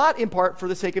a lot in part for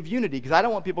the sake of unity, because I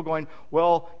don't want people going,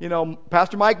 well,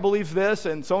 Pastor Mike believes this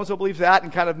and so-and-so believes that,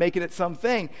 and kind of making it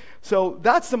something. So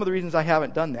that's some of the reasons I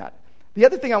haven't done that. The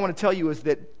other thing I want to tell you is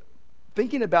that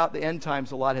thinking about the end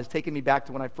times a lot has taken me back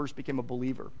to when I first became a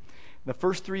believer. The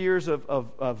first 3 years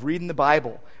of reading the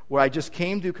Bible, where I just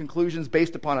came to conclusions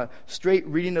based upon a straight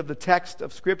reading of the text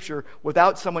of Scripture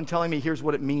without someone telling me, here's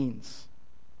what it means.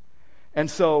 And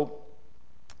so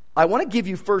I want to give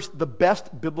you first the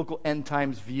best biblical end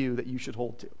times view that you should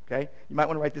hold to, okay? You might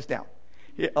want to write this down.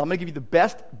 I'm going to give you the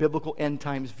best biblical end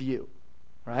times view,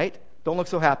 right? Don't look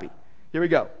so happy. Here we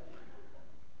go.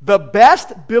 The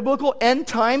best biblical end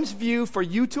times view for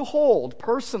you to hold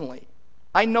personally,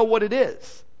 I know what it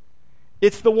is.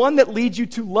 It's the one that leads you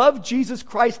to love Jesus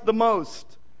Christ the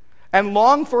most and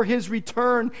long for his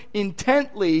return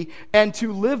intently and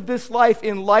to live this life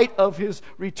in light of his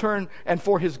return and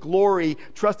for his glory,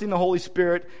 trusting the Holy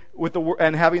Spirit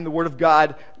and having the Word of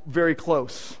God very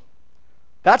close.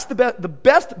 That's the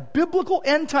best biblical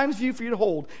end times view for you to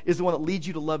hold is the one that leads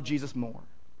you to love Jesus more.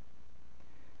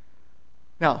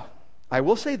 Now, I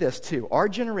will say this too. Our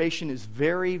generation is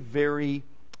very, very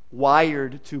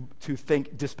wired to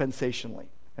think dispensationally.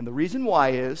 And the reason why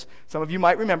is, some of you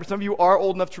might remember, some of you are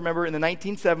old enough to remember in the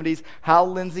 1970s,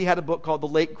 Hal Lindsey had a book called The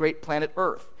Late Great Planet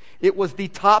Earth. It was the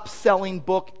top-selling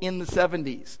book in the 70s.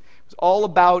 It was all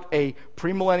about a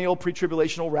premillennial,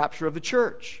 pre-tribulational rapture of the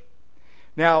church.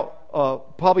 Now,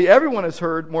 probably everyone has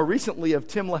heard more recently of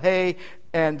Tim LaHaye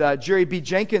and Jerry B.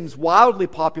 Jenkins' wildly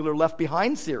popular Left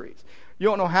Behind series. You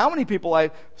don't know how many people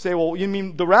I say, well, you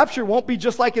mean the rapture won't be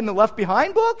just like in the Left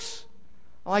Behind books?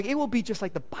 I'm like, it will be just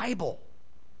like the Bible.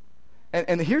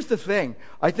 And here's the thing.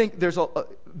 I think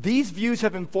these views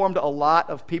have informed a lot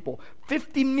of people.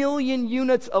 50 million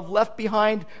units of Left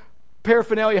Behind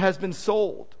paraphernalia has been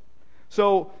sold.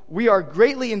 So we are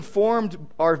greatly informed,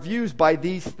 our views, by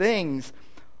these things.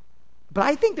 But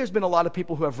I think there's been a lot of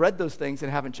people who have read those things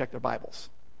and haven't checked their Bibles.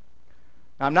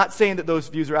 Now, I'm not saying that those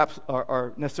views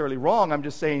are necessarily wrong. I'm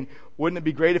just saying, wouldn't it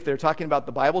be great if they're talking about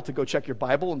the Bible to go check your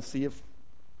Bible and see if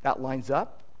that lines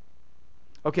up?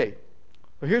 Okay.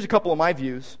 Well, here's a couple of my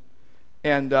views,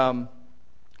 and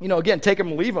again, take them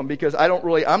and leave them, because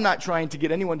I'm not trying to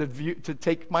get anyone to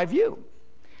take my view.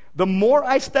 The more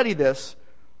I study this,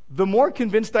 the more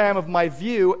convinced I am of my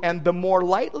view, and the more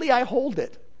lightly I hold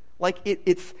it. Like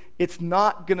it's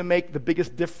not going to make the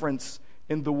biggest difference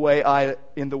in the way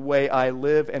I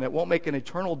live, and it won't make an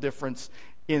eternal difference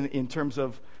in terms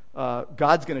of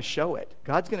God's going to show it.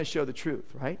 God's going to show the truth,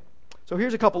 right? So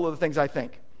here's a couple of the things I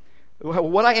think.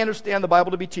 What I understand the Bible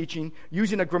to be teaching,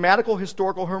 using a grammatical,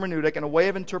 historical hermeneutic and a way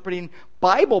of interpreting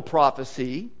Bible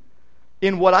prophecy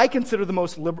in what I consider the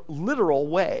most literal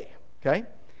way. Okay,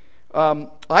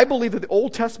 I believe that the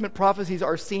Old Testament prophecies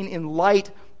are seen in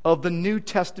light of the New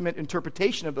Testament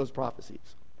interpretation of those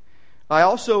prophecies. I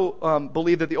also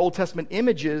believe that the Old Testament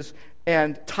images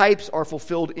and types are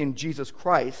fulfilled in Jesus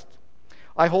Christ.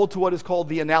 I hold to what is called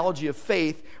the analogy of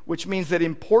faith, which means that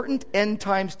important end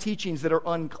times teachings that are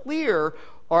unclear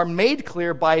are made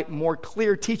clear by more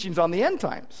clear teachings on the end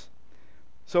times.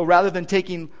 So rather than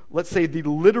taking, let's say, the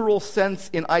literal sense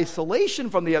in isolation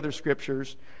from the other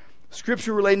scriptures,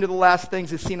 Scripture relating to the last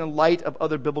things is seen in light of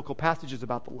other biblical passages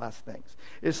about the last things,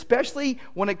 especially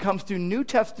when it comes to New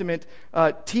Testament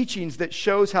teachings that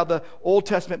shows how the Old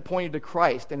Testament pointed to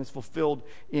Christ and is fulfilled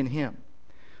in Him.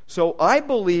 So I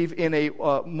believe in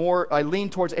I lean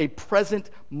towards a present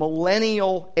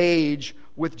millennial age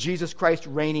with Jesus Christ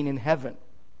reigning in heaven.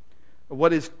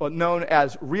 What is known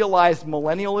as realized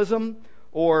millennialism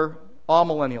or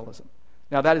amillennialism.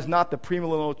 Now, that is not the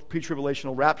premillennial,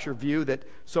 pre-tribulational rapture view that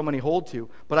so many hold to,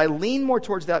 but I lean more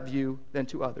towards that view than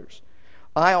to others.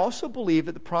 I also believe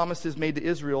that the promises made to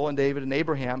Israel and David and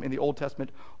Abraham in the Old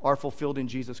Testament are fulfilled in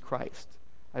Jesus Christ.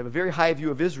 I have a very high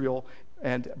view of Israel,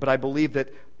 but I believe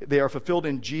that they are fulfilled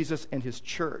in Jesus and His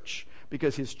church,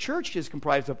 because His church is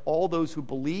comprised of all those who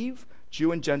believe,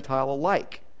 Jew and Gentile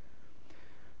alike.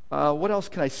 What else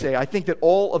can I say? I think that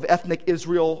all of ethnic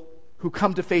Israel who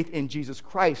come to faith in Jesus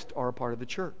Christ are a part of the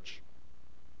church.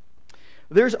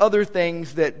 There's other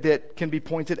things that can be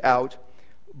pointed out,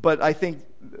 but I think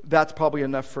that's probably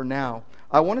enough for now.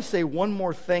 I want to say one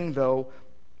more thing, though,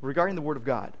 regarding the Word of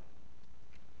God,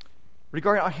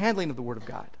 regarding our handling of the Word of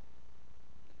God.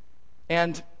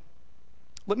 And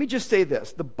let me just say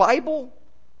this. The Bible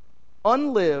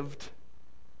unlived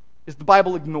is the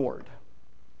Bible ignored.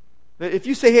 If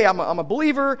you say, hey, I'm a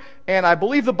believer, and I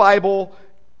believe the Bible,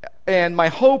 and my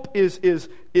hope is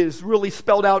really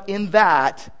spelled out in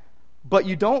that, but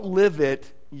you don't live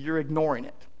it, you're ignoring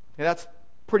it. Okay, that's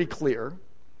pretty clear.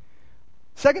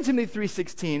 2 Timothy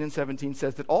 3:16 and 17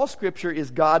 says that all Scripture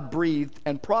is God-breathed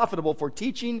and profitable for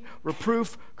teaching,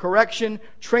 reproof, correction,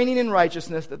 training in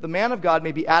righteousness, that the man of God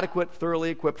may be adequate, thoroughly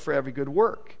equipped for every good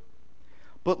work.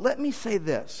 But let me say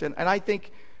this, and I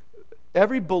think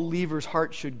every believer's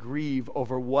heart should grieve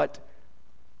over what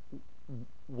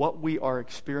we are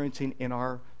experiencing in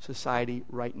our society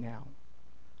right now.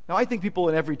 Now, I think people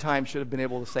in every time should have been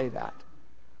able to say that.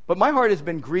 But my heart has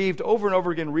been grieved over and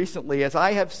over again recently as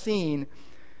I have seen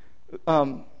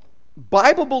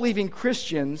Bible-believing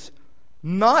Christians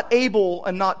not able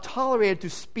and not tolerated to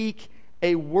speak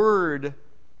a word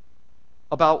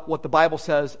about what the Bible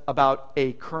says about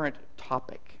a current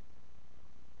topic.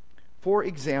 For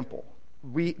example,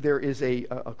 there is a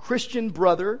Christian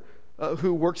brother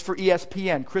who works for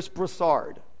ESPN, Chris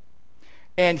Broussard.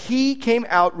 And he came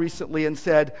out recently and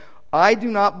said, I do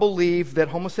not believe that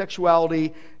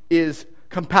homosexuality is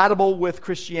compatible with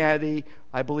Christianity.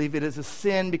 I believe it is a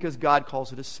sin because God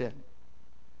calls it a sin.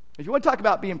 If you want to talk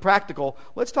about being practical,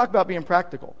 let's talk about being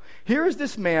practical. Here is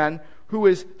this man who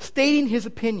is stating his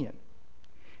opinion.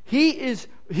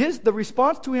 The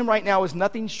response to him right now is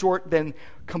nothing short than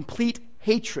complete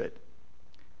hatred.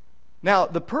 Now,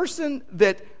 the person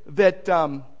that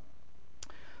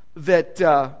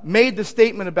made the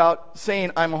statement about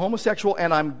saying I'm a homosexual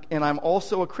and I'm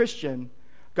also a Christian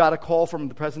got a call from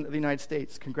the President of the United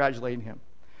States congratulating him.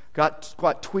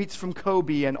 Got tweets from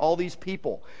Kobe and all these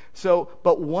people.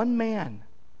 But one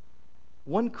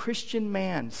Christian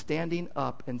man standing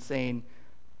up and saying,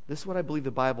 this is what I believe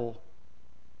the Bible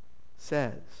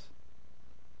says,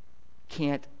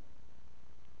 can't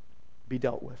be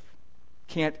dealt with.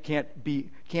 Can't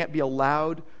be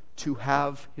allowed to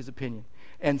have his opinion.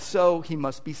 And so he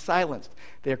must be silenced.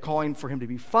 They're calling for him to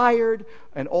be fired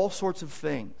and all sorts of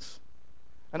things.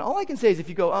 And all I can say is if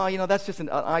you go, that's just an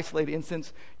isolated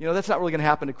instance, that's not really going to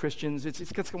happen to Christians.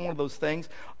 It's one of those things.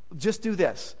 Just do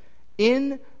this.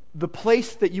 In the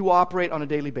place that you operate on a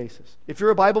daily basis, if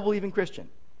you're a Bible-believing Christian,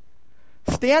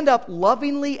 stand up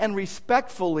lovingly and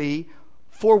respectfully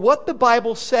for what the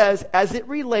Bible says as it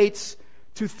relates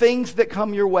to things that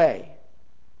come your way.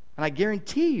 And I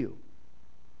guarantee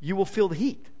you will feel the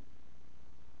heat.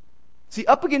 See,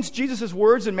 up against Jesus'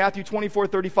 words in Matthew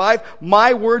 24:35,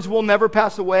 my words will never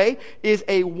pass away, is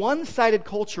a one-sided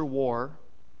culture war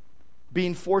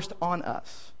being forced on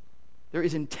us. There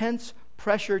is intense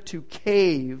pressure to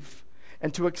cave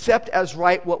and to accept as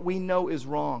right what we know is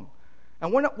wrong.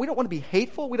 And we don't want to be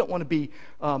hateful. We don't want to be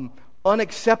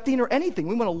unaccepting or anything.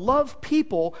 We want to love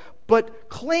people, but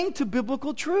cling to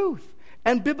biblical truth.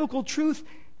 And biblical truth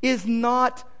is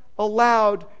not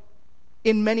allowed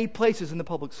in many places in the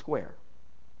public square.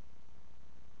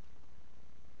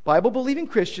 Bible-believing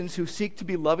Christians who seek to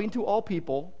be loving to all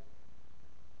people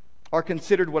are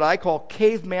considered what I call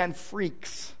caveman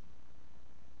freaks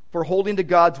for holding to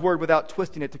God's word without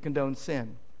twisting it to condone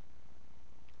sin.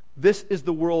 This is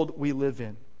the world we live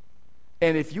in.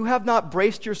 And if you have not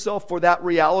braced yourself for that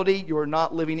reality, you are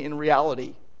not living in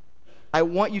reality. I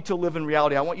want you to live in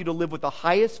reality. I want you to live with the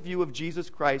highest view of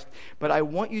Jesus Christ, but I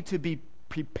want you to be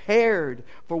prepared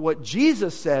for what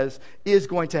Jesus says is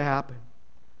going to happen.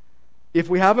 If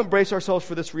we haven't braced ourselves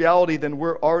for this reality, then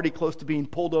we're already close to being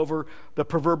pulled over the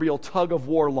proverbial tug of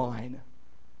war line.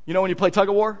 You know when you play tug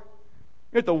of war?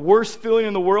 You know what the worst feeling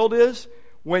in the world is?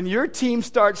 When your team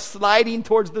starts sliding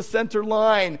towards the center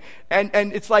line, and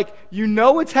it's like you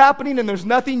know it's happening and there's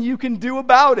nothing you can do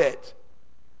about it.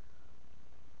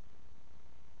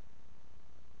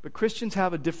 But Christians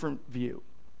have a different view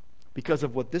because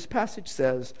of what this passage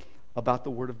says about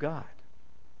the Word of God.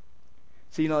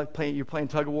 So, you're playing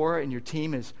tug of war and your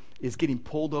team is getting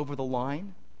pulled over the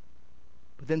line.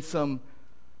 But then some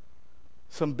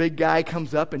big guy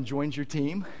comes up and joins your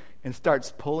team and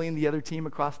starts pulling the other team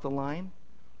across the line.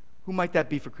 Who might that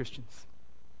be for Christians?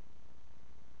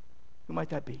 Who might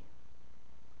that be?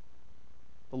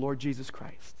 The Lord Jesus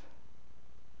Christ,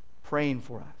 praying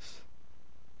for us.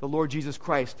 The Lord Jesus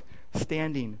Christ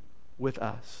standing with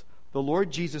us. The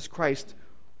Lord Jesus Christ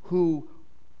who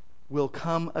will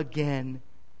come again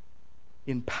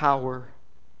in power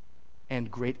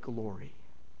and great glory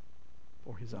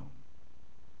for his own.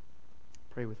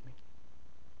 Pray with me.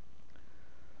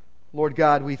 Lord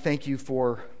God, we thank you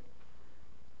for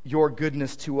your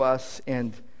goodness to us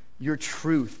and your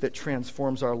truth that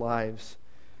transforms our lives.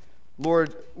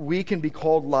 Lord, we can be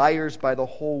called liars by the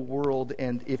whole world,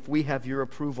 and if we have your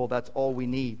approval, that's all we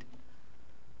need.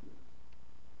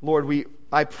 Lord,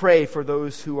 I pray for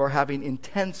those who are having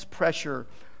intense pressure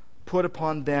put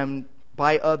upon them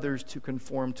by others to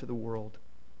conform to the world.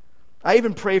 I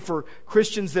even pray for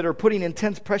Christians that are putting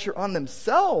intense pressure on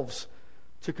themselves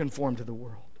to conform to the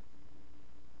world.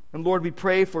 And Lord, we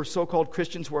pray for so-called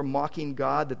Christians who are mocking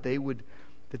God that they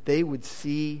would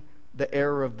see the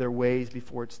error of their ways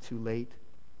before it's too late.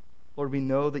 Lord, we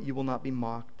know that you will not be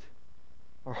mocked.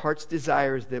 Our heart's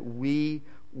desire is that we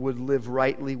would live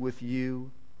rightly with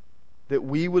you, that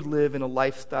we would live in a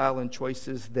lifestyle and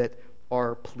choices that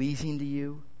are pleasing to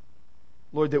you.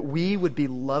 Lord, that we would be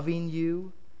loving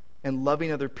you and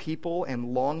loving other people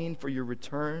and longing for your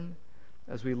return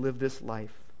as we live this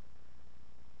life.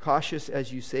 Cautious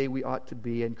as you say we ought to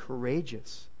be, and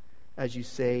courageous as you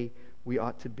say we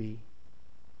ought to be.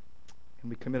 And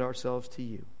we commit ourselves to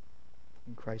you.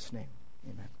 In Christ's name,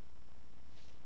 amen.